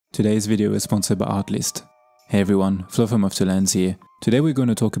Today's video is sponsored by Artlist. Hey everyone, Flo from Off to Lens here. Today we're going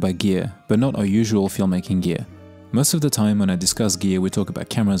to talk about gear, but not our usual filmmaking gear. Most of the time when I discuss gear we talk about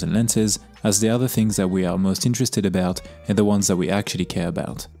cameras and lenses, as they are the things that we are most interested about and the ones that we actually care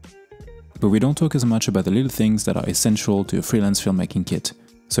about. But we don't talk as much about the little things that are essential to a freelance filmmaking kit.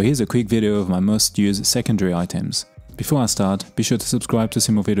 So here's a quick video of my most used secondary items. Before I start, be sure to subscribe to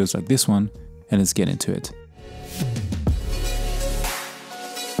see more videos like this one, and let's get into it.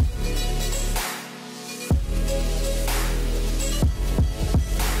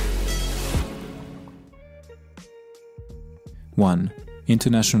 One,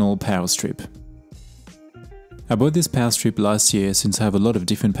 International Power Strip. I bought this power strip last year since I have a lot of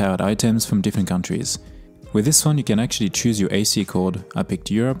different powered items from different countries. With this one you can actually choose your AC cord. I picked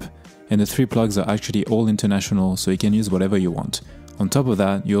Europe, and the 3 plugs are actually all international, so you can use whatever you want. On top of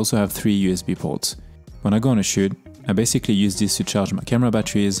that, you also have 3 USB ports. When I go on a shoot, I basically use this to charge my camera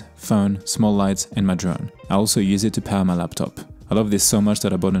batteries, phone, small lights and my drone. I also use it to power my laptop. I love this so much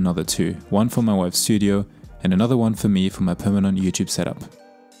that I bought another 2, one for my wife's studio and another one for me for my permanent YouTube setup.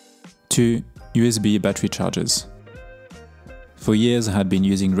 2. USB battery chargers. For years I had been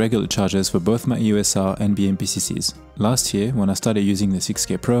using regular chargers for both my EOS R and BMPCCs. Last year, when I started using the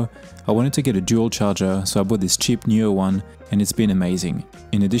 6K Pro, I wanted to get a dual charger, so I bought this cheap newer one, and it's been amazing.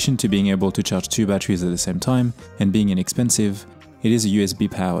 In addition to being able to charge 2 batteries at the same time and being inexpensive, it is USB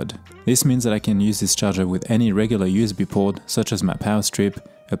powered. This means that I can use this charger with any regular USB port, such as my power strip,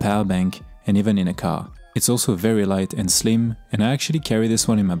 a power bank, and even in a car. It's also very light and slim, and I actually carry this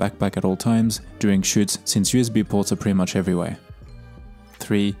one in my backpack at all times during shoots since USB ports are pretty much everywhere.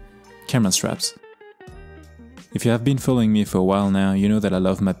 3. Camera straps. If you have been following me for a while now, you know that I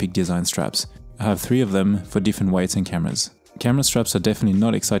love my Peak Design straps. I have 3 of them for different weights and cameras. Camera straps are definitely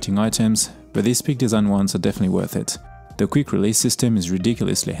not exciting items, but these Peak Design ones are definitely worth it. The quick release system is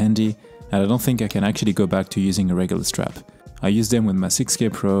ridiculously handy, and I don't think I can actually go back to using a regular strap. I use them with my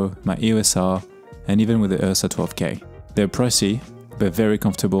 6K Pro, my EOS R, and even with the Ursa 12K. They're pricey, but very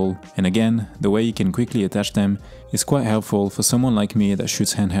comfortable, and again, the way you can quickly attach them is quite helpful for someone like me that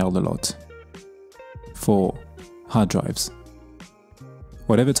shoots handheld a lot. 4. Hard drives.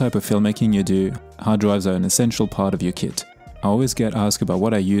 Whatever type of filmmaking you do, hard drives are an essential part of your kit. I always get asked about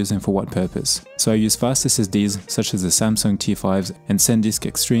what I use and for what purpose, so I use fast SSDs such as the Samsung T5s and SanDisk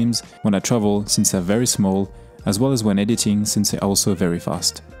Extremes when I travel since they're very small, as well as when editing since they're also very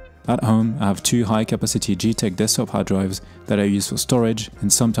fast. At home, I have 2 high-capacity G-Tech desktop hard drives that I use for storage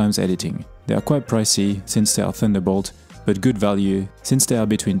and sometimes editing. They are quite pricey since they are Thunderbolt, but good value since they are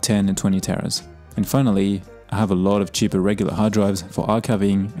between 10 and 20 teras. And finally, I have a lot of cheaper regular hard drives for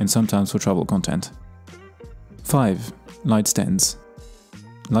archiving and sometimes for travel content. 5. Light stands.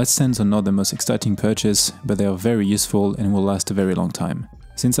 Light stands are not the most exciting purchase, but they are very useful and will last a very long time.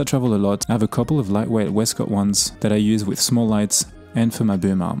 Since I travel a lot, I have a couple of lightweight Westcott ones that I use with small lights and for my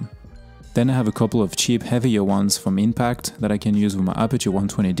boom arm. Then I have a couple of cheap heavier ones from Impact that I can use with my Aperture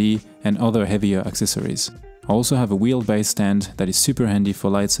 120D and other heavier accessories. I also have a wheel-based stand that is super handy for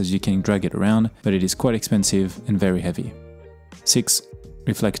lights as you can drag it around, but it is quite expensive and very heavy. 6.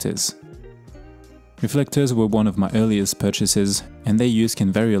 Reflectors. Reflectors were one of my earliest purchases, and their use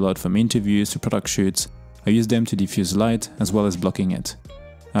can vary a lot from interviews to product shoots. I use them to diffuse light as well as blocking it.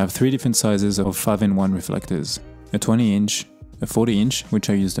 I have 3 different sizes of 5-in-1 reflectors, a 20-inch, a 40-inch, which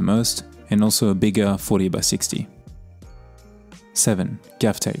I use the most, and also a bigger 40x60. 7.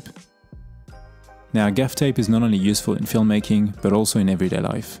 Gaff tape. Now, gaff tape is not only useful in filmmaking, but also in everyday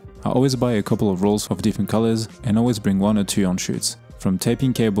life. I always buy a couple of rolls of different colors and always bring 1 or 2 on shoots. From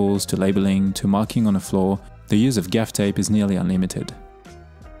taping cables to labeling to marking on a floor, the use of gaff tape is nearly unlimited.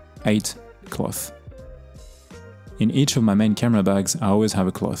 8. Cloth. In each of my main camera bags, I always have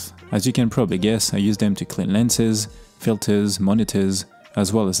a cloth. As you can probably guess, I use them to clean lenses, filters, monitors,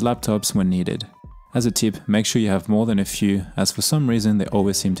 as well as laptops when needed. As a tip, make sure you have more than a few, as for some reason they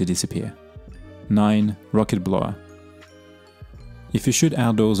always seem to disappear. 9. Rocket blower. If you shoot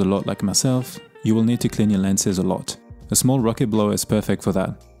outdoors a lot like myself, you will need to clean your lenses a lot. A small rocket blower is perfect for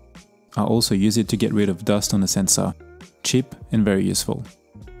that. I also use it to get rid of dust on the sensor. Cheap and very useful.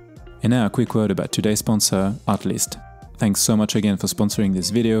 And now a quick word about today's sponsor, Artlist. Thanks so much again for sponsoring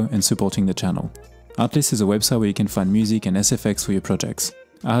this video and supporting the channel. Artlist is a website where you can find music and SFX for your projects.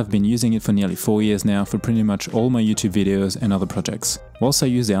 I have been using it for nearly 4 years now for pretty much all my YouTube videos and other projects. Whilst I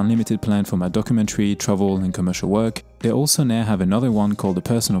use the unlimited plan for my documentary, travel and commercial work, they also now have another one called the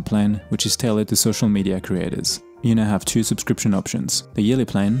personal plan, which is tailored to social media creators. You now have 2 subscription options, the yearly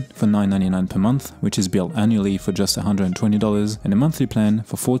plan for $9.99 per month, which is billed annually for just $120, and a monthly plan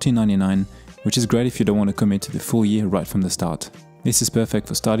for $14.99, which is great if you don't want to commit to the full year right from the start. This is perfect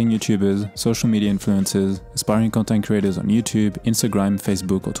for starting YouTubers, social media influencers, aspiring content creators on YouTube, Instagram,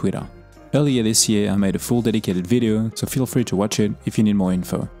 Facebook or Twitter. Earlier this year I made a full dedicated video, so feel free to watch it if you need more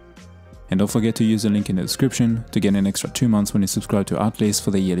info. And don't forget to use the link in the description to get an extra 2 months when you subscribe to Artlist for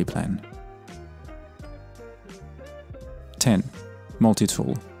the yearly plan. 10.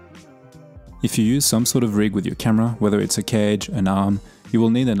 Multi-tool. If you use some sort of rig with your camera, whether it's a cage, an arm, you will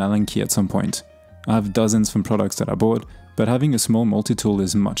need an Allen key at some point. I have dozens from products that I bought, but having a small multi-tool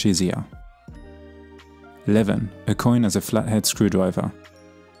is much easier. 11. A coin as a flathead screwdriver.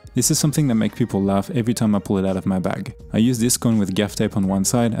 This is something that makes people laugh every time I pull it out of my bag. I use this coin with gaff tape on one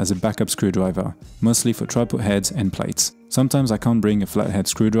side as a backup screwdriver, mostly for tripod heads and plates. Sometimes I can't bring a flathead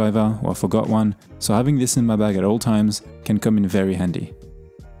screwdriver or I forgot one, so having this in my bag at all times can come in very handy.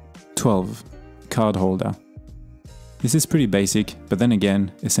 12. Card holder. This is pretty basic, but then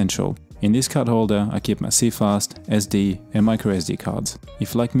again, essential. In this card holder, I keep my CFast, SD and microSD cards.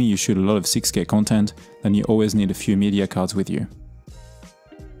 If like me you shoot a lot of 6K content, then you always need a few media cards with you.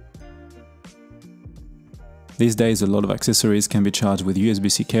 These days a lot of accessories can be charged with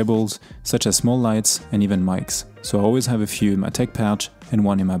USB-C cables, such as small lights and even mics, so I always have a few in my tech pouch and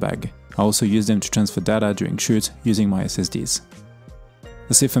one in my bag. I also use them to transfer data during shoots using my SSDs.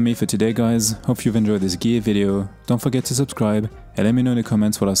 That's it for me for today guys, hope you've enjoyed this gear video, don't forget to subscribe and let me know in the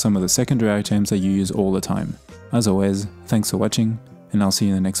comments what are some of the secondary items that you use all the time. As always, thanks for watching and I'll see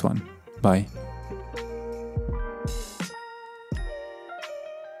you in the next one. Bye.